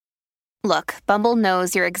Look, Bumble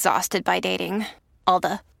knows you're exhausted by dating. All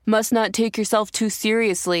the must not take yourself too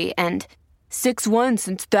seriously and 6'1"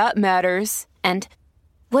 since that matters. And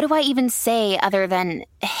what do I even say other than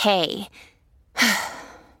hey?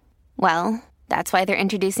 Well, that's why they're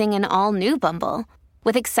introducing an all-new Bumble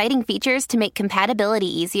with exciting features to make compatibility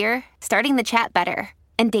easier, starting the chat better,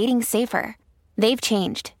 and dating safer. They've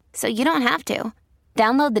changed, so you don't have to.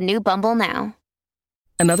 Download the new Bumble now.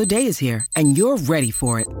 Another day is here, and you're ready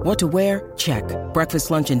for it. What to wear? Check.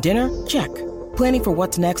 Breakfast, lunch, and dinner? Check. Planning for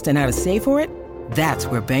what's next and how to save for it? That's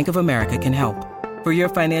where Bank of America can help. For your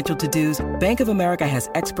financial to-dos, Bank of America has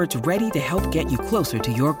experts ready to help get you closer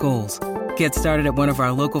to your goals. Get started at one of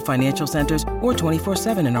our local financial centers or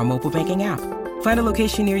 24/7 in our mobile banking app. Find a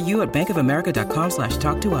location near you at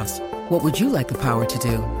bankofamerica.com/talktous. What would you like the power to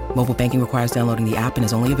do? Mobile banking requires downloading the app and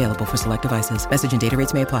is only available for select devices. Message and data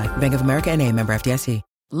rates may apply. Bank of America N.A., member FDIC.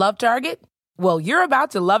 Love Target? Well, you're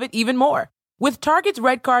about to love it even more. With Target's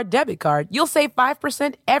Red Card debit card, you'll save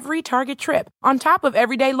 5% every Target trip on top of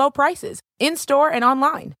everyday low prices, in-store and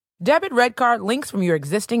online. Debit Red Card links from your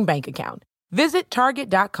existing bank account. Visit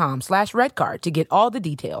target.com/redcard to get all the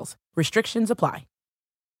details. Restrictions apply.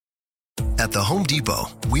 At the Home Depot,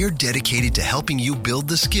 we're dedicated to helping you build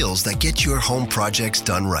the skills that get your home projects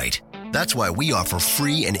done right. That's why we offer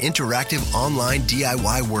free and interactive online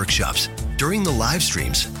DIY workshops. During the live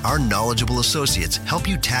streams, our knowledgeable associates help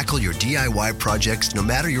you tackle your DIY projects no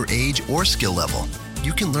matter your age or skill level.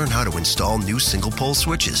 You can learn how to install new single-pole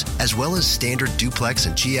switches, as well as standard duplex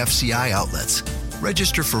and GFCI outlets.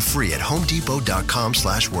 Register for free at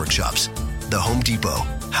homedepot.com/workshops. The Home Depot,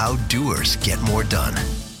 how doers get more done.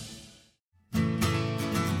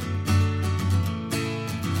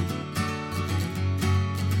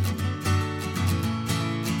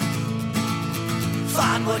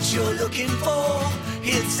 Find what you're looking for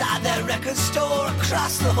inside that record store.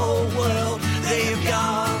 Across the whole world they've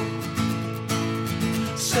gone,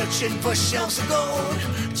 searching for shelves of gold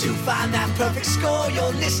to find that perfect score.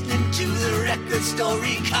 You're listening to the Record Store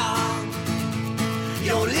Recon.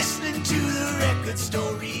 You're listening to the Record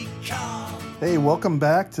Store Recon. Hey, welcome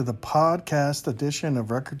back to the podcast edition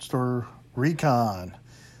of Record Store Recon.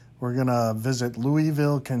 We're going to visit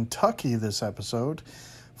Louisville, Kentucky this episode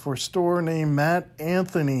for a store named Matt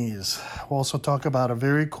Anthony's. We'll also talk about a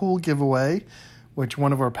very cool giveaway, which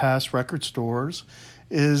one of our past record stores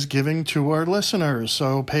is giving to our listeners.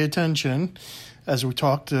 So pay attention as we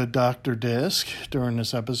talk to Dr. Disc during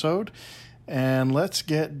this episode. And let's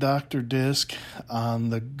get Dr. Disc on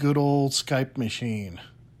the good old Skype machine.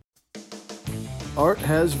 Art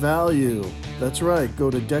has value. That's right. Go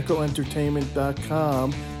to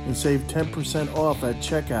decoentertainment.com and save 10% off at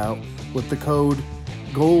checkout with the code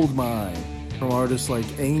Goldmine from artists like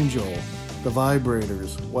Angel, The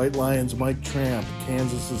Vibrators, White Lion's Mike Tramp,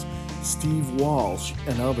 Kansas's Steve Walsh,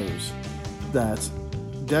 and others. That's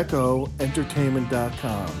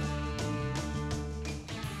decoentertainment.com.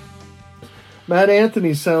 Matt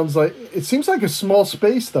Anthony seems like a small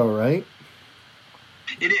space though, right?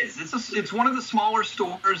 It is. It's one of the smaller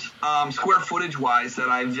stores, square footage wise, that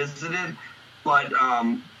I visited, but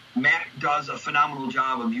Matt does a phenomenal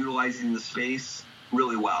job of utilizing the space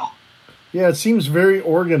really well. Yeah, it seems very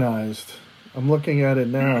organized. I'm looking at it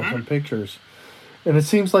now from pictures. And it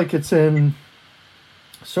seems like it's in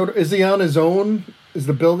sort of, is he on his own? Is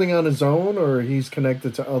the building on his own, or he's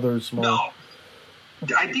connected to other small? No.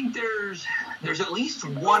 I think there's at least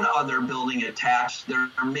one other building attached. There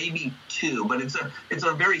are maybe two, but it's a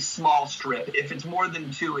very small strip. If it's more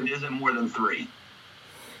than two, it isn't more than three.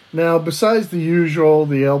 Now, besides the usual,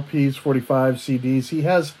 the LPs, 45 CDs, he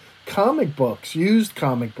has comic books, used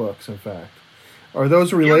comic books, in fact. Are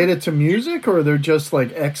those related to music, or they're just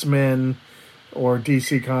like X-Men or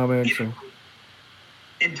DC Comics?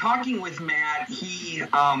 In talking with Matt, he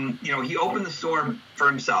opened the store for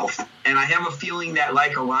himself, and I have a feeling that,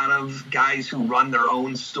 like a lot of guys who run their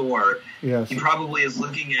own store, yes, he probably is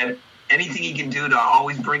looking at anything he can do to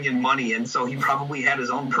always bring in money, and so he probably had his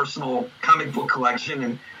own personal comic book collection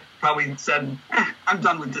and probably said, I'm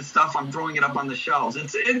done with this stuff. I'm throwing it up on the shelves.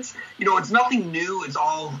 It's nothing new. It's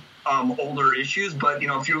all older issues. But,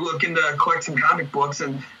 if you're looking to collect some comic books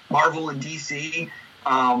and Marvel and DC,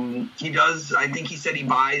 he does. I think he said he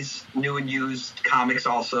buys new and used comics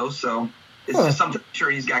also. So it's just something I'm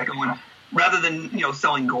sure he's got going rather than,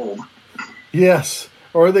 selling gold. Yes.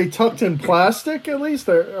 Or are they tucked in plastic at least?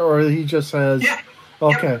 Or he just has... Yeah.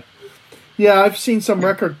 Okay. Yep. Yeah, I've seen some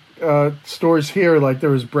record stores here, like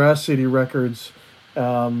there was Brass City Records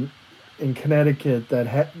in Connecticut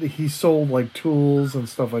that he sold like tools and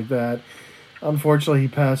stuff like that. unfortunately, he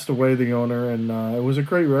passed away, the owner, and it was a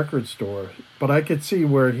great record store. But I could see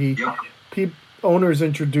where owners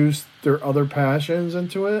introduced their other passions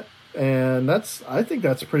into it, and I think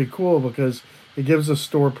that's pretty cool because it gives a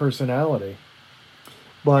store personality.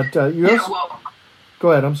 But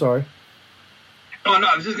go ahead. I'm sorry. Oh, no,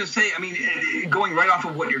 I was just going to say, I mean, going right off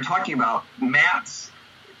of what you're talking about,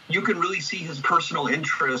 you can really see his personal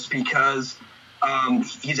interest because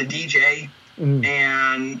he's a DJ,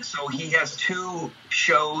 and so he has 2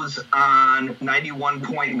 shows on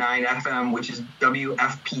 91.9 FM, which is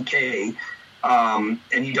WFPK, and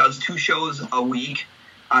he does 2 shows a week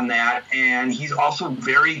on that, and he's also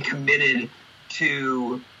very committed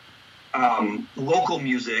to local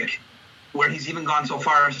music, where he's even gone so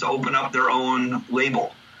far as to open up their own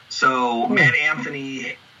label. So Matt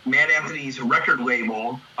Anthony's record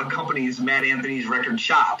label accompanies Matt Anthony's record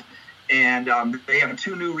shop. And they have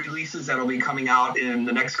 2 new releases that will be coming out in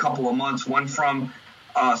the next couple of months. One from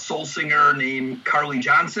a soul singer named Carly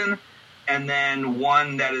Johnson, and then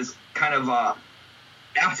one that is kind of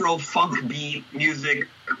Afro funk beat music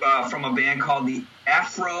from a band called the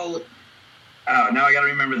Afro. Now I got to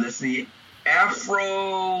remember this. The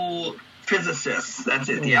Afro Physicists. That's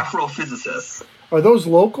it. The Afro Physicists. Are those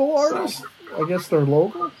local artists? I guess they're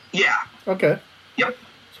local? Yeah. Okay. Yep.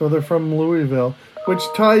 So they're from Louisville, which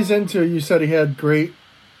ties into, you said he had great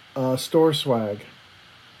store swag.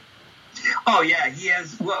 Oh, yeah. He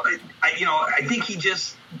has, well, I think he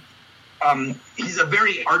just, he's a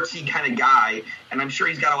very artsy kind of guy, and I'm sure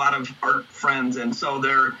he's got a lot of art friends, and so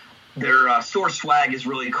their store swag is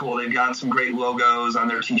really cool. They've got some great logos on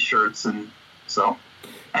their T-shirts, and so...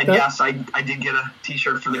 And yes, I did get a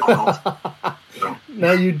T-shirt for the quilt. So.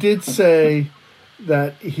 Now, you did say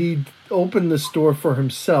that he opened the store for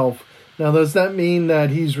himself. Now, does that mean that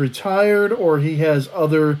he's retired or he has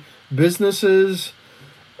other businesses?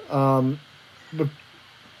 Because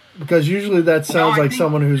usually that sounds like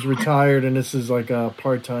someone who's retired and this is like a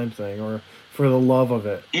part-time thing or for the love of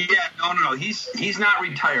it. Yeah, no. He's not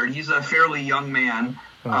retired. He's a fairly young man,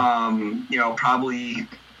 probably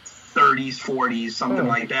 30s, 40s, something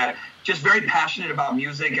like that. Just very passionate about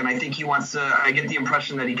music, and I think he wants to, I get the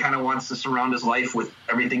impression that he kind of wants to surround his life with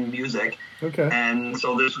everything music. Okay. And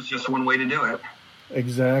so this was just one way to do it.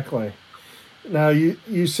 Exactly. Now,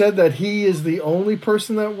 you said that he is the only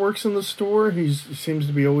person that works in the store? He seems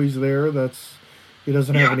to be always there. He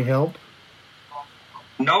doesn't have any help?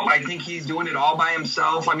 Nope, I think he's doing it all by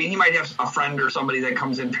himself. I mean, he might have a friend or somebody that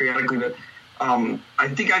comes in periodically, but I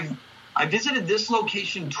think I visited this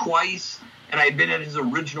location twice, and I had been at his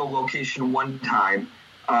original location one time,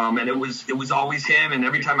 and it was always him. And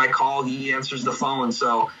every time I call, he answers the phone.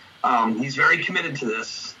 So he's very committed to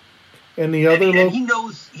this. And the other, and he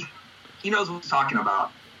knows what he's talking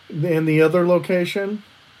about. And the other location?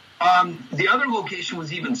 The other location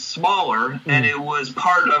was even smaller, and it was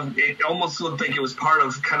part of. It almost looked like it was part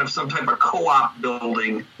of kind of some type of co-op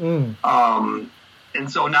building. And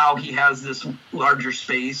so now he has this larger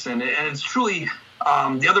space, and it's truly,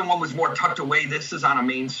 the other one was more tucked away. This is on a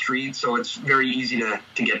main street, so it's very easy to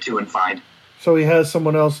get to and find. So he has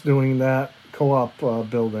someone else doing that co-op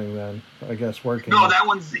building then, I guess, working. No, that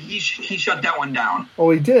one's, he shut that one down. Oh,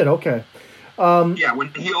 he did? Okay. Yeah,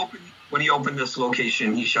 when he opened this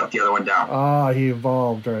location, he shut the other one down. He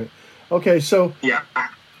evolved, right. Okay, so... Yeah.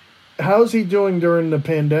 How's he doing during the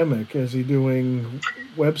pandemic? Is he doing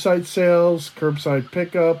website sales, curbside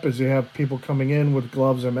pickup? Does he have people coming in with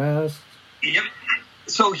gloves and masks? Yep.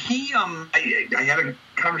 So he, I had a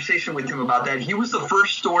conversation with him about that. He was the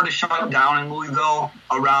first store to shut down in Louisville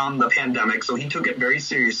around the pandemic, so he took it very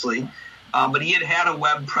seriously. But he had a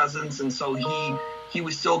web presence, and so he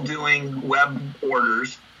was still doing web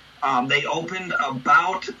orders. They opened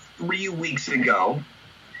about 3 weeks ago.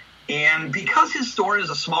 And because his store is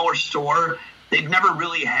a smaller store, they've never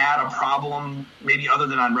really had a problem, maybe other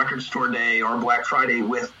than on Record Store Day or Black Friday,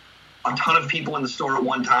 with a ton of people in the store at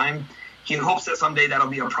one time. He hopes that someday that'll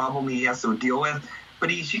be a problem he has to deal with.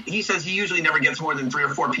 But he says he usually never gets more than 3 or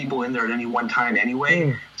 4 people in there at any one time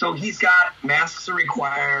anyway. So he's got masks are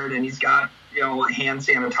required, and he's got hand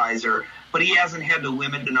sanitizer. But he hasn't had to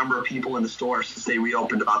limit the number of people in the store since they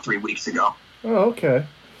reopened about 3 weeks ago. Oh, okay.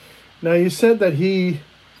 Now, you said that he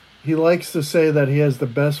likes to say that he has the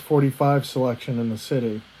best 45 selection in the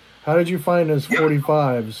city. How did you find his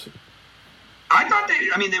 45s? I thought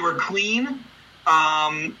they were clean.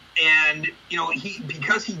 And,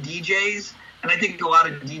 because he DJs, and I think a lot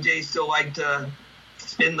of DJs still like to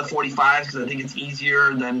spin the 45s because I think it's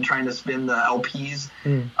easier than trying to spin the LPs.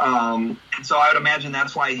 And so I would imagine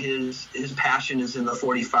that's why his passion is in the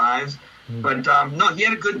 45s. But, no, he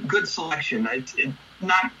had a good selection.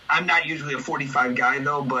 I'm not usually a 45 guy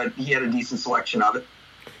though, but he had a decent selection of it.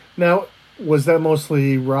 Now, was that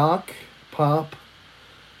mostly rock, pop?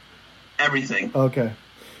 Everything. Okay.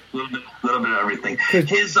 A little bit of everything.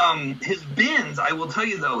 His bins, I will tell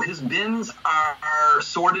you though, his bins are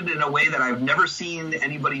sorted in a way that I've never seen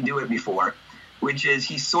anybody do it before, which is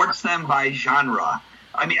he sorts them by genre.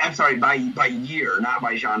 I'm sorry, by year, not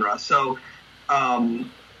by genre. So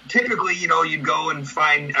typically, you'd go and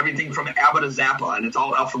find everything from ABBA to Zappa, and it's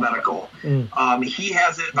all alphabetical. He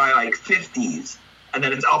has it by like 50s, and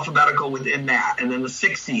then it's alphabetical within that, and then the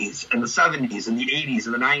 60s, and the 70s, and the 80s,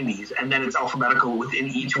 and the 90s, and then it's alphabetical within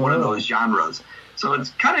each one of those genres. So it's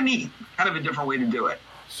kind of neat, kind of a different way to do it.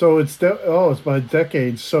 So it's by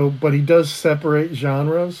decades. So, but he does separate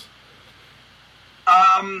genres?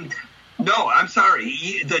 No, I'm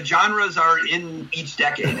sorry. The genres are in each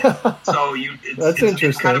decade. So That's interesting.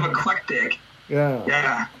 It's kind of eclectic.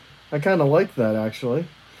 Yeah. I kind of like that, actually.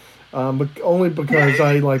 But only because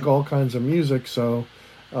I like all kinds of music. So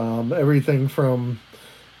everything from,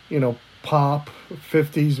 pop,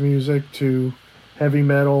 50s music to heavy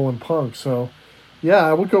metal and punk. So, yeah,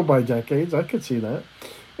 I would go by decades. I could see that.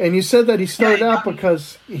 And you said that he started out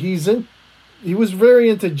because he was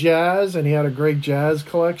very into jazz, and he had a great jazz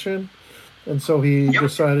collection. And so he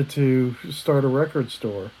decided to start a record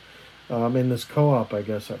store in this co-op, I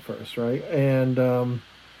guess, at first, right? And,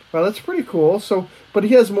 well, that's pretty cool. So, but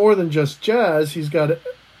he has more than just jazz. He's got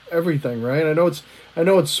everything, right? I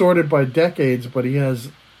know it's sorted by decades, but he has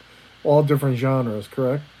all different genres,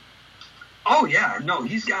 correct? Oh, yeah. No,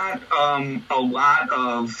 he's got a lot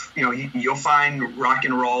of, you'll find rock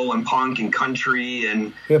and roll and punk and country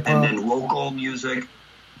and then local music,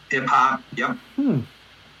 hip-hop. Yep.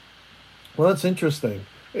 Well, that's interesting.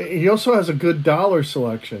 He also has a good dollar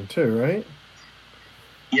selection too, right?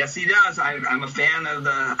 Yes, he does. I'm a fan of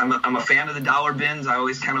the dollar bins. I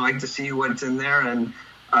always kind of like to see what's in there, and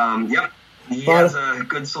he has a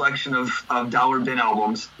good selection of dollar bin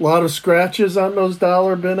albums. A lot of scratches on those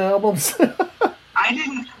dollar bin albums. I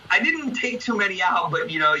didn't take too many out, but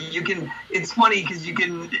you can. It's funny because you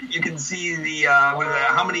can see the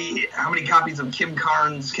how many copies of Kim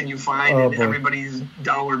Carnes can you find in everybody's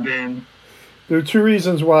dollar bin. There are two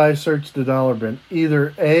reasons why I searched the dollar bin.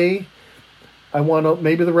 Either A, I want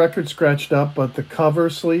maybe the record scratched up, but the cover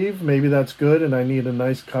sleeve, maybe that's good, and I need a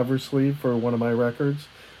nice cover sleeve for one of my records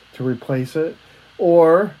to replace it.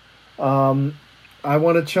 Or I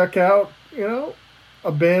want to check out,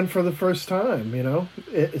 a band for the first time,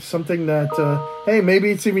 It's something that, hey,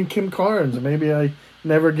 maybe it's even Kim Carnes. Maybe I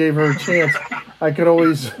never gave her a chance. I could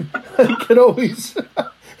always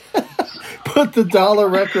put the dollar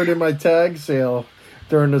record in my tag sale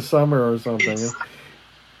during the summer or something.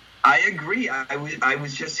 I agree. I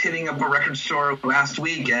was just hitting up a record store last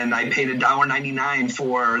week, and I paid $1.99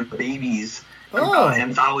 for the Babies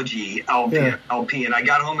anthology LP, and I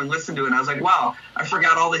got home and listened to it, and I was like, wow, I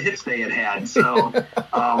forgot all the hits they had. So,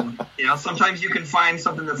 sometimes you can find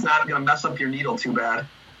something that's not going to mess up your needle too bad.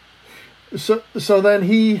 So then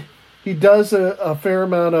he does a fair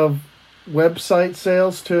amount of website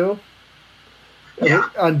sales too? Yeah.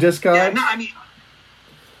 On Discogs? Yeah, no,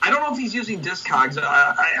 I don't know if he's using Discogs.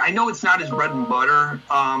 I know it's not his bread and butter.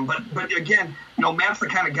 But again, Matt's the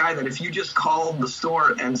kind of guy that if you just called the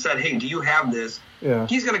store and said, hey, do you have this? Yeah.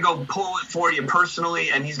 He's going to go pull it for you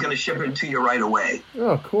personally, and he's going to ship it to you right away.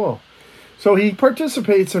 Oh, cool. So he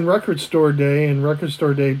participates in Record Store Day and Record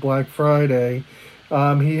Store Day Black Friday.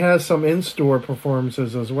 He has some in-store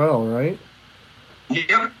performances as well, right?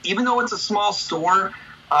 Yeah. Even though it's a small store,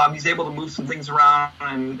 he's able to move some things around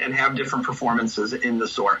and have different performances in the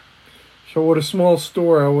store. So with a small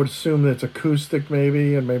store, I would assume that's acoustic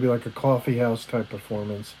maybe, and maybe like a coffee house type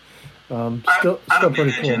performance. Still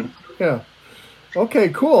pretty cool. Yeah. Okay,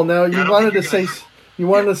 cool. Now you wanted to say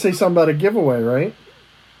something about a giveaway, right?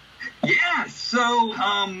 Yeah. So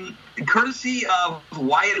courtesy of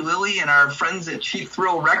Wyatt Lilly and our friends at Cheap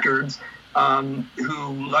Thrill Records,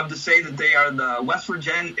 who love to say that they are the West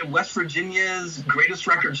Virginia's greatest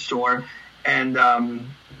record store, and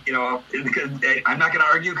because I'm not going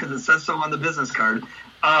to argue because it says so on the business card.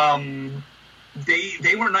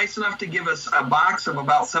 They were nice enough to give us a box of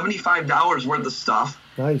about $75 worth of stuff,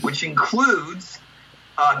 nice, which includes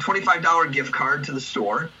a $25 gift card to the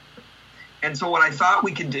store. And so what I thought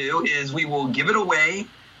we could do is we will give it away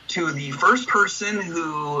to the first person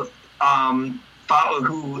who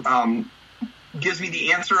gives me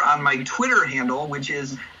the answer on my Twitter handle, which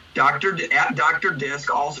is at Dr.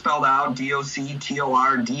 Disc, all spelled out,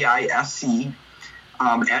 DOCTORDISC,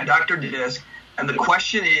 at Dr. Disc. And the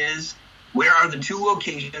question is, where are the two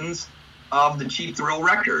locations of the Cheap Thrill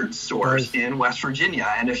record stores in West Virginia.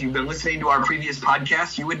 And if you've been listening to our previous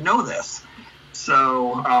podcast, you would know this.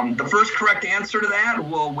 So the first correct answer to that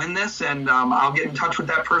will win this, and I'll get in touch with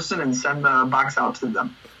that person and send the box out to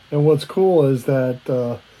them. And what's cool is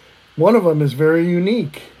that one of them is very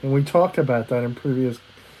unique, and we talked about that in previous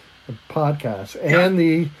podcasts. And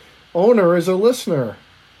the owner is a listener.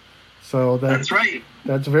 So that's right.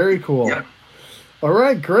 That's very cool. Yep. All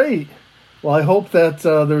right, great. Well, I hope that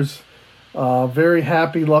there's a very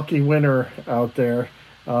happy, lucky winner out there.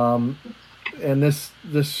 And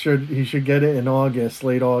he should get it in August,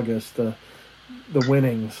 late August, the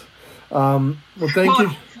winnings. Well, thank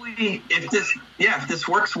you. If this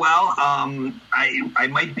works well, I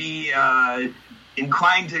might be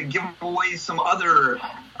inclined to give away some other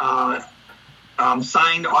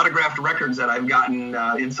signed, autographed records that I've gotten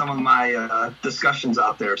in some of my discussions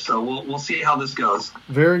out there. So we'll see how this goes.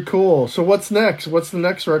 Very cool. So what's next? What's the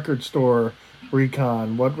next record store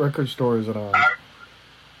recon? What record store is it on?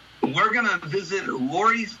 We're going to visit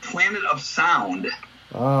Lori's Planet of Sound.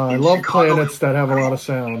 I love Chicago, planets that have a lot of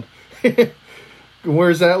sound.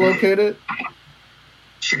 Where's that located?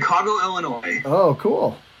 Chicago, Illinois. Oh,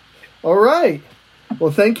 cool. All right.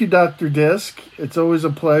 Well, thank you, Dr. Disc. It's always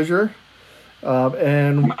a pleasure.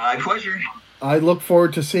 And my pleasure. I look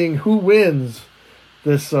forward to seeing who wins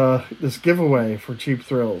this giveaway for Cheap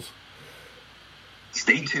Thrills.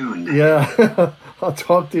 Stay tuned. Yeah. I'll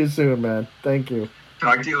talk to you soon, man. Thank you.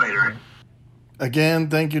 Talk to you later. Again,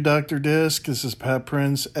 thank you, Dr. Disc. This is Pat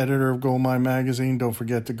Prince, editor of Goldmine Magazine. Don't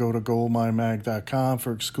forget to go to goldminemag.com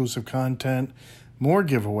for exclusive content, more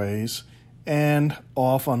giveaways, and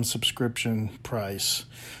off on subscription price.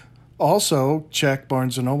 Also, check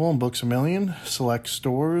Barnes & Noble and Books A Million, select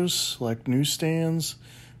stores, select newsstands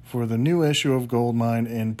for the new issue of Goldmine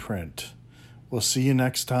in print. We'll see you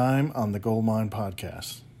next time on the Goldmine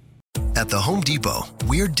Podcast. At the Home Depot,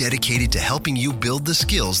 we're dedicated to helping you build the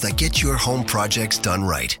skills that get your home projects done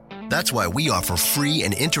right. That's why we offer free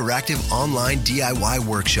and interactive online DIY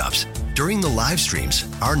workshops. During the live streams,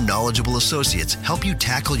 our knowledgeable associates help you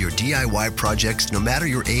tackle your DIY projects no matter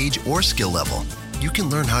your age or skill level. You can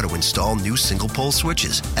learn how to install new single-pole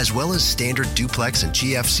switches, as well as standard duplex and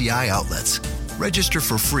GFCI outlets. Register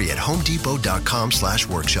for free at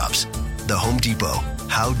homedepot.com/workshops. The Home Depot,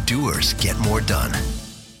 how doers get more done.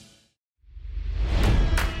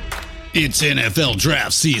 It's NFL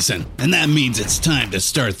draft season, and that means it's time to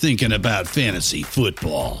start thinking about fantasy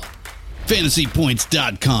football.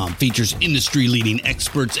 FantasyPoints.com features industry-leading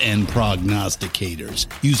experts and prognosticators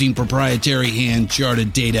using proprietary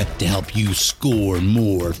hand-charted data to help you score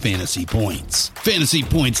more fantasy points.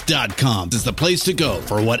 FantasyPoints.com is the place to go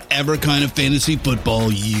for whatever kind of fantasy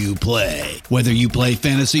football you play. Whether you play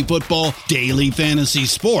fantasy football, daily fantasy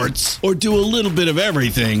sports, or do a little bit of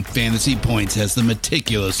everything, Fantasy Points has the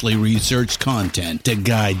meticulously researched content to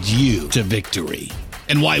guide you to victory.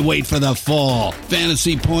 And why wait for the fall?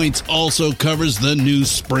 Fantasy Points also covers the new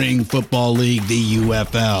spring football league, the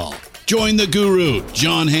UFL. Join the guru,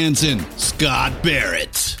 John Hansen, Scott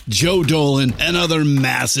Barrett, Joe Dolan, and other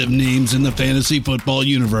massive names in the fantasy football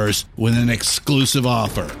universe with an exclusive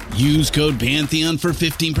offer. Use code Pantheon for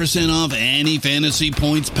 15% off any Fantasy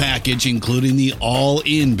Points package, including the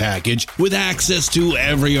all-in package, with access to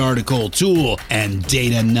every article, tool, and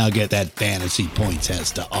data nugget that Fantasy Points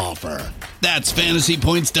has to offer. That's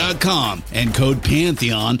FantasyPoints.com and code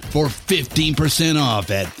Pantheon for 15%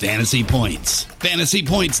 off at Fantasy Points.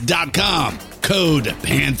 FantasyPoints.com, code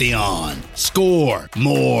Pantheon. Score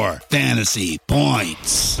more fantasy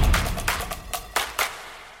points.